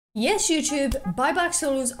Yes, YouTube, buyback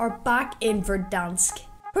solos are back in Verdansk.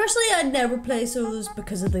 Personally, I'd never play solos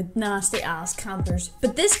because of the nasty ass campers,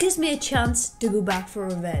 but this gives me a chance to go back for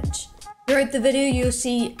revenge. Throughout the video, you'll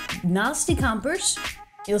see nasty campers,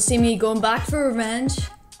 you'll see me going back for revenge,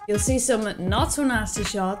 you'll see some not so nasty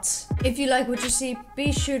shots. If you like what you see,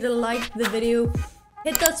 be sure to like the video,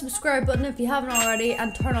 hit that subscribe button if you haven't already,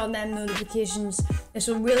 and turn on them notifications. This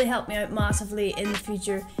will really help me out massively in the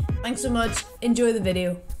future. Thanks so much, enjoy the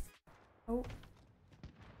video. Oh.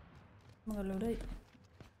 I'm gonna load it.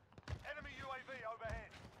 Enemy UAV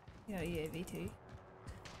overhead. Yeah, UAV too.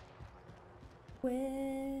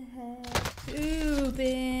 Where have you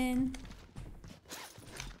been?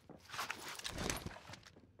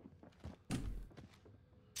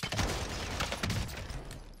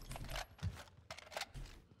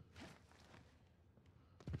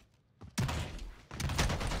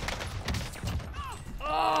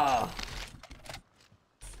 Oh!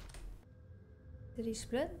 Did he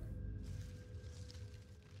split?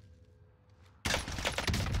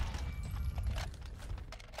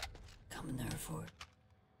 Coming there for it.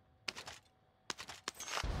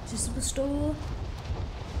 Is this a pistol?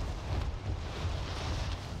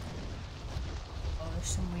 Oh, there's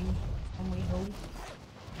some wee hole.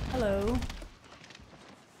 Hello. Your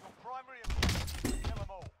primary objective is kill them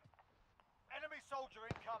all. Enemy soldier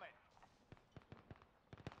incoming.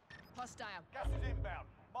 Hostile. Gas is inbound.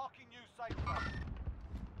 Marking new safe zone.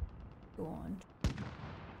 Go on.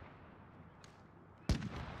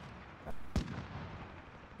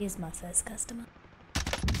 Here's my first customer.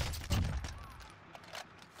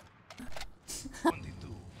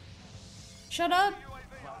 Shut up!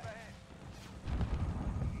 UAV overhead.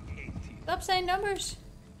 Stop saying numbers!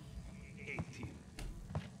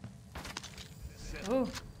 Oh,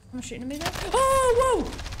 I'm shooting at me there. Oh,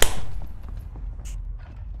 whoa!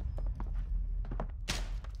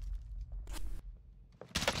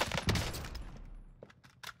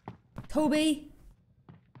 Toby!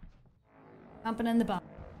 Camping in the back.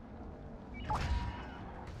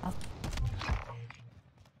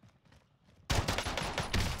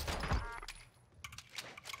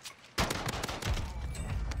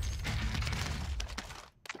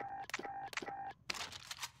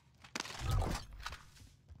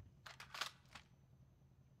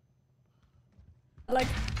 Like,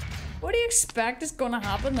 what do you expect is gonna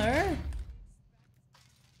happen there?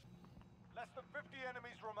 Less than 50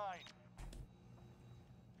 enemies remain.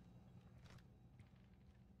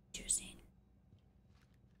 Interesting.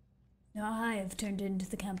 Now I have turned into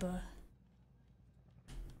the camper.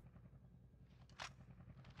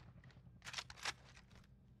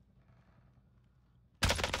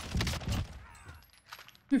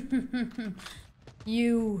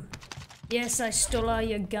 You. Yes, I stole all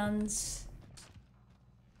your guns.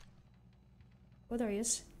 Oh, there he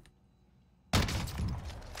is. UAV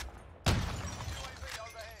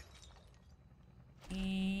overhead.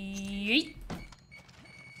 Yeet.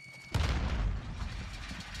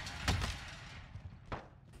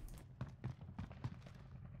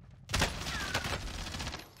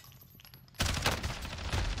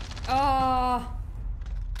 Oh,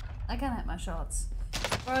 I can't hit my shots.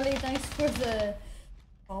 Farley, thanks for the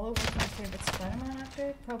follow. What's my favorite Spider-Man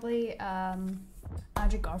actor? Probably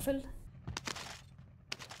Andrew Garfield.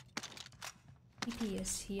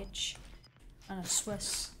 EPSH and a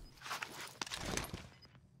Swiss.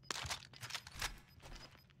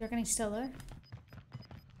 You reckon he's still there?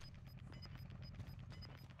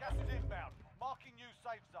 Gas is inbound. Marking new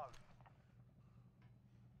safe zone.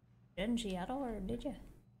 Didn't she at all, or did you?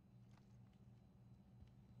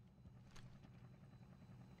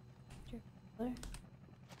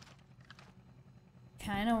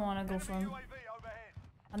 Kinda wanna go for him. UAV overhead.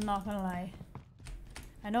 I'm not gonna lie.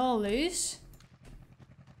 I know I'll lose,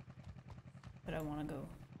 but I wanna go.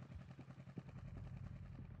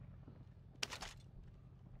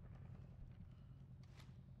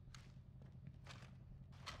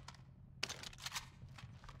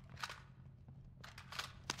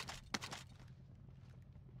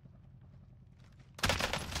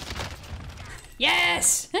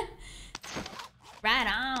 Yes! Right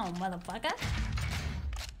on, motherfucker.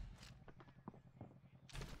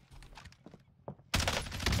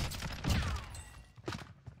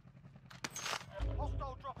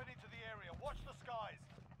 Hostile dropping into the area. Watch the skies.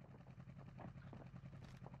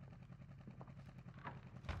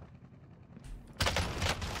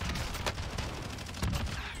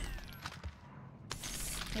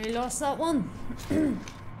 We lost that one.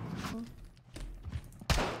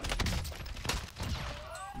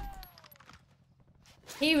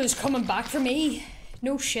 He was coming back for me.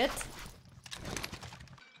 No shit.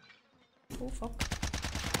 Oh fuck.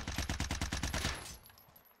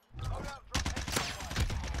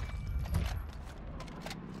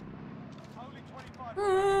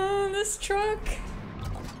 truck.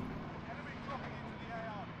 Enemy dropping into the AR.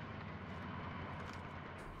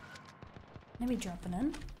 Enemy dropping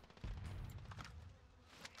in.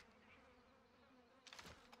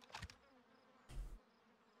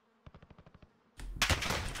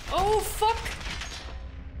 Oh fuck!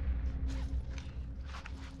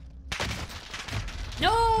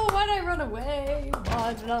 No! Why did I run away?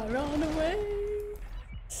 Why did I run away?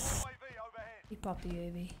 UAV overhead. He popped the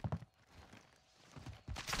UAV.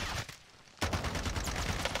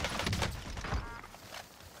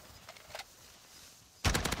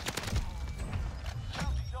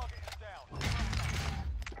 Bounty target is down.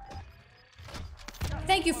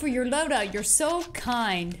 Thank you for your loadout. You're so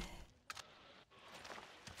kind.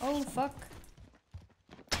 Oh fuck.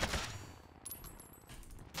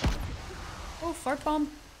 Oh, fart bomb.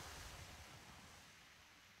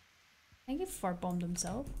 I think he fart bombed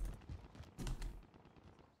himself.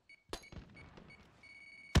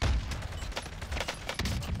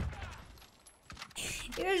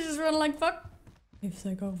 He was just running like fuck. If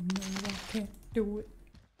they go, no, I can't do it.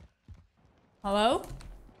 Hello?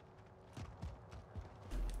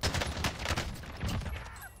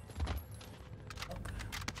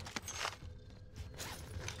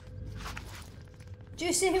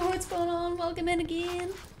 Juicy, what's going on? Welcome in again.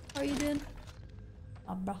 How are you doing?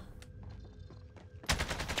 Oh, bro.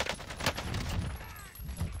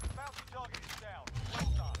 Bounty target is down.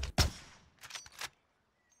 Well done.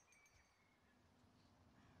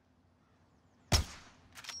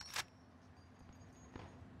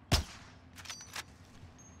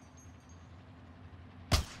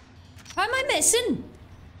 How am I missing?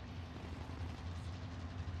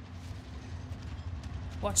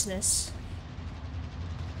 Watch this.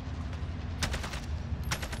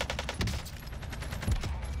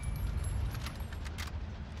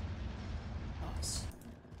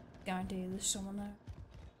 Guarantee you there's someone there.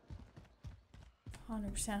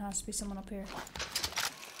 100% has to be someone up here.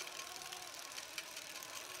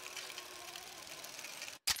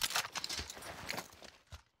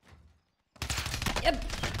 Yep.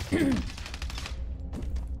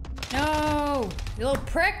 No, you little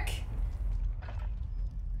prick.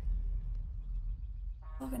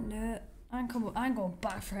 Fucking do it. I'm going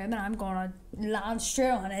back for him, and I'm gonna land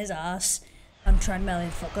straight on his ass. I'm trying to melee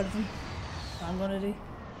the fuck out of him. That's what I'm gonna do.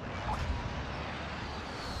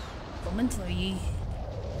 Coming for you.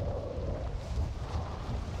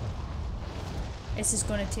 This is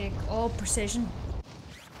gonna take all precision.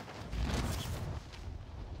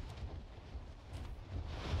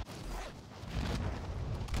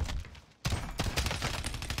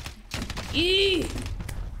 Eee!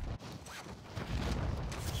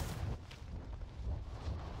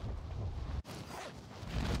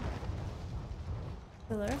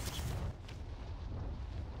 Still there?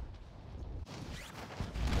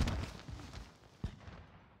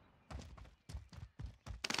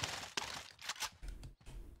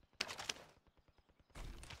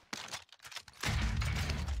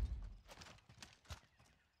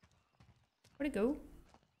 Where'd it go?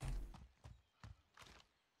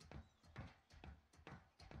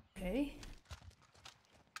 Okay.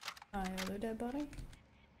 My other dead body.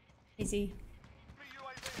 Easy.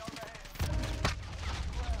 UAV overhead.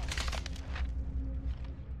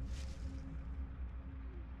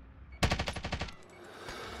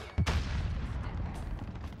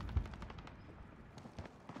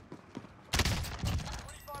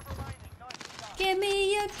 Give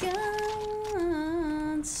me your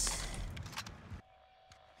guns.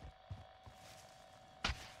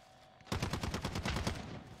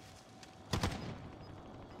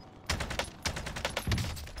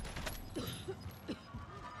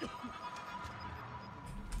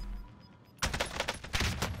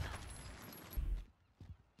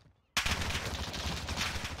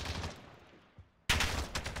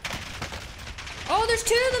 Oh, there's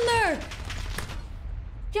two of them there.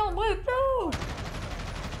 Don't move, no.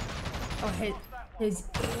 Oh, his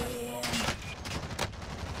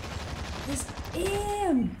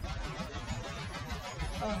aim.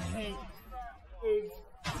 Oh, his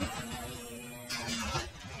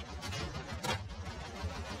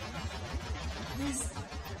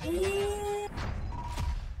aim.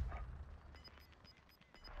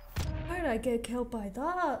 How did I get killed by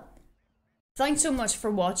that? Thanks so much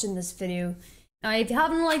for watching this video. Now, if you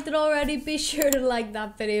haven't liked it already, be sure to like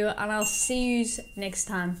that video, and I'll see you next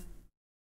time.